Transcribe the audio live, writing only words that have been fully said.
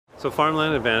So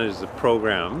Farmland Advantage is a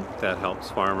program that helps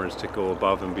farmers to go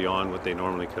above and beyond what they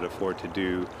normally could afford to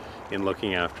do in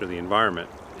looking after the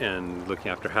environment and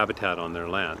looking after habitat on their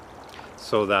land,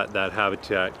 so that that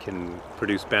habitat can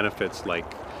produce benefits like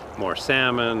more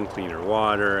salmon, cleaner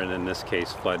water, and in this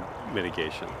case flood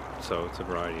mitigation. So it's a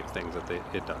variety of things that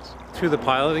it does. Through the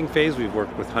piloting phase, we've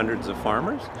worked with hundreds of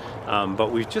farmers,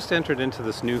 but we've just entered into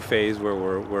this new phase where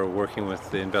we're working with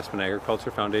the Investment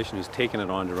Agriculture Foundation, who's taken it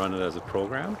on to run it as a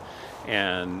program.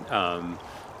 And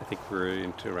I think we're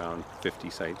into around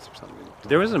 50 sites or something.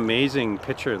 There was an amazing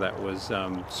picture that was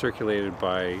circulated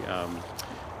by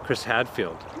Chris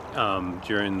Hadfield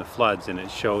during the floods, and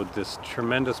it showed this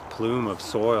tremendous plume of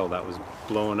soil that was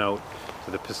blown out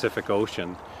to the Pacific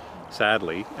Ocean,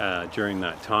 sadly, during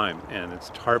that time. And it's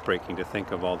heartbreaking to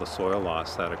think of all the soil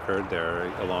loss that occurred there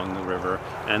along the river,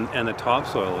 and the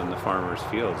topsoil in the farmers'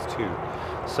 fields too.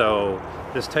 So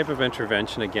this type of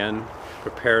intervention again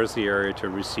prepares the area to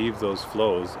receive those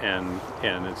flows, and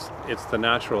it's the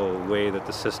natural way that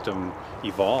the system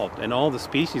evolved, and all the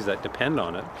species that depend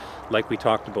on it, like we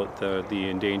talked about the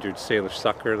endangered Salish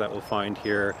sucker that we'll find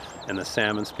here, and the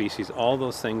salmon species, all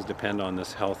those things depend on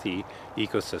this healthy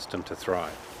ecosystem to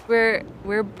thrive. We're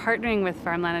partnering with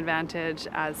Farmland Advantage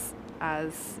as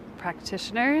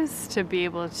practitioners to be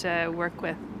able to work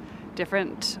with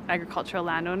different agricultural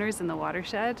landowners in the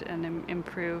watershed and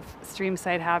improve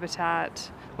streamside habitat,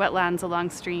 wetlands along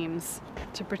streams,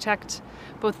 to protect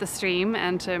both the stream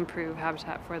and to improve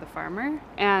habitat for the farmer.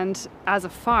 And as a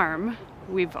farm,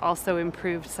 we've also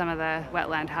improved some of the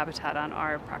wetland habitat on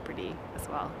our property as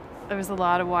well. There was a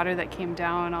lot of water that came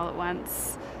down all at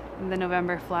once in the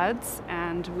November floods,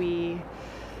 and we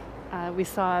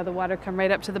saw the water come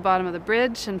right up to the bottom of the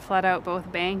bridge and flood out both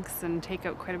banks and take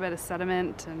out quite a bit of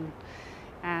sediment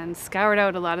and scoured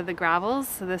out a lot of the gravels.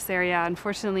 So this area,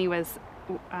 unfortunately, was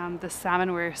the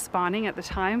salmon were spawning at the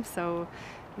time. So,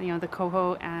 the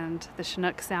coho and the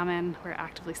Chinook salmon were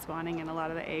actively spawning, and a lot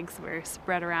of the eggs were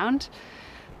spread around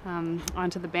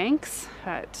onto the banks.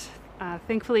 But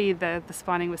thankfully, the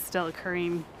spawning was still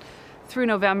occurring through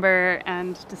November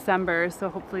and December, so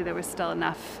hopefully there was still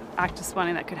enough active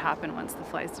spawning that could happen once the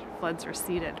floods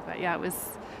receded. But yeah,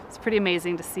 it's pretty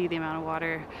amazing to see the amount of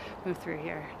water move through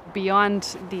here.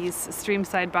 Beyond these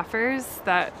streamside buffers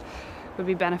that would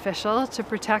be beneficial to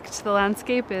protect the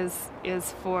landscape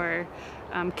is for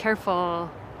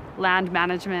careful land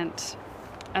management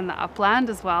and the upland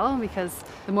as well, because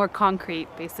the more concrete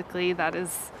basically that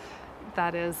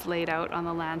is laid out on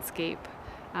the landscape,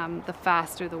 the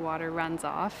faster the water runs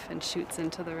off and shoots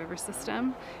into the river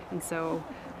system. And so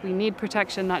we need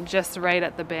protection not just right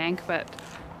at the bank, but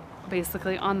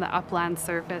basically on the upland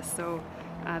surface, so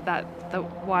that the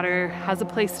water has a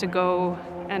place to go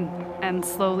and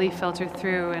slowly filter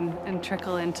through and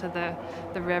trickle into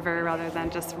the river rather than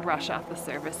just rush off the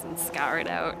surface and scour it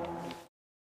out.